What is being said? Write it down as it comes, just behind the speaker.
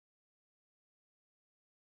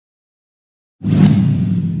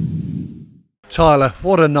Tyler,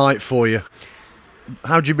 what a night for you.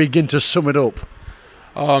 How do you begin to sum it up?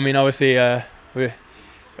 Oh, I mean, obviously,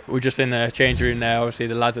 we're just in the change room there. Obviously,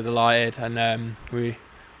 the lads are delighted, and we've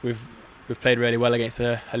played really well against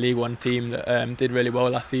a League One team that did really well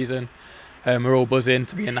last season. We're all buzzing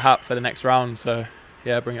to be in the hat for the next round. So,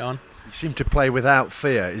 yeah, bring it on. You seem to play without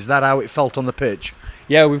fear. Is that how it felt on the pitch?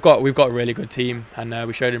 Yeah, we've got a really good team, and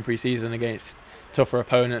we showed in pre-season against tougher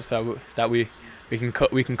opponents that we can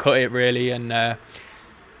cut it really, and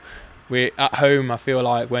we at home. I feel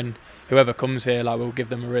like when whoever comes here, like we'll give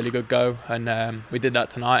them a really good go, and we did that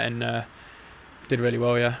tonight, and did really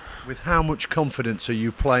well. Yeah. With how much confidence are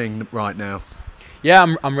you playing right now?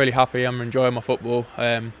 Yeah, I'm really happy. I'm enjoying my football.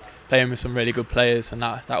 Playing with some really good players, and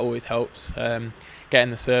that always helps.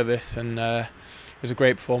 Getting the service, and it was a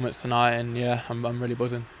great performance tonight, and yeah, I'm really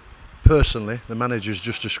buzzing. Personally, the manager's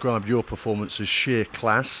just described your performance as sheer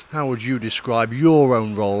class. How would you describe your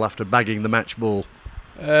own role after bagging the match ball?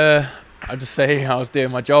 I'd just say I was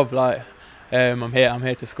doing my job. Like I'm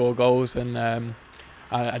here to score goals, and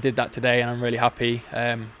I did that today, and I'm really happy.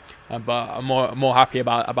 But I'm more happy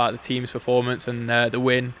about the team's performance and the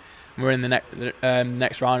win. We're in the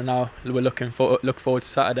next round now. We're looking forward to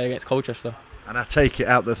Saturday against Colchester. And I take it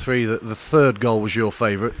out the three that the third goal was your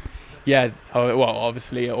favourite. Yeah, well,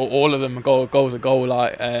 obviously all of them goals are goal,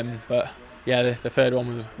 like, but yeah, the third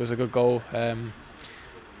one was a good goal.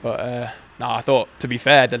 But no, I thought, to be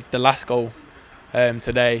fair, the last goal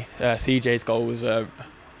today, CJ's goal, was a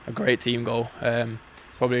great team goal.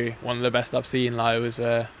 Probably one of the best I've seen. Like, it was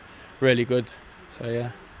really good. So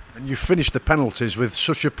yeah. And you finished the penalties with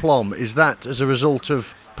such aplomb. Is that as a result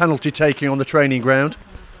of penalty taking on the training ground?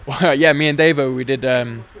 Well, yeah, me and Davo, we did.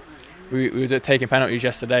 We were taking penalties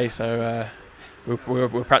yesterday, so we're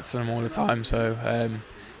practicing them all the time. So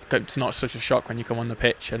it's not such a shock when you come on the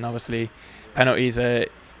pitch. And obviously, penalties they're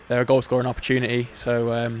a goal scoring opportunity.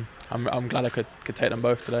 So I'm glad I could take them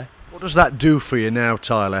both today. What does that do for you now,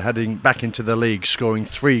 Tyler, heading back into the league, scoring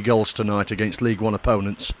 3 goals tonight against League One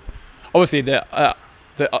opponents? Obviously,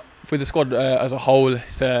 for the squad as a whole,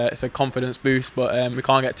 it's a confidence boost, but we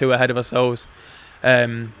can't get too ahead of ourselves.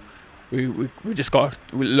 We just got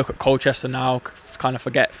to look at Colchester now, kind of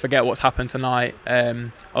forget what's happened tonight.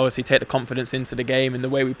 Obviously, take the confidence into the game, and the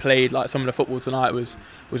way we played, like some of the football tonight was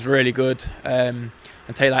really good, and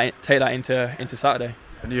take that into Saturday.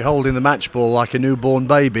 And you're holding the match ball like a newborn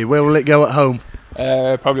baby. Where will it go at home?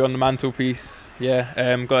 Probably on the mantelpiece. Yeah,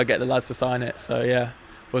 got to get the lads to sign it. So yeah,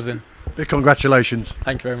 buzzing. Big congratulations.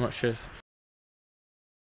 Thank you very much. Cheers.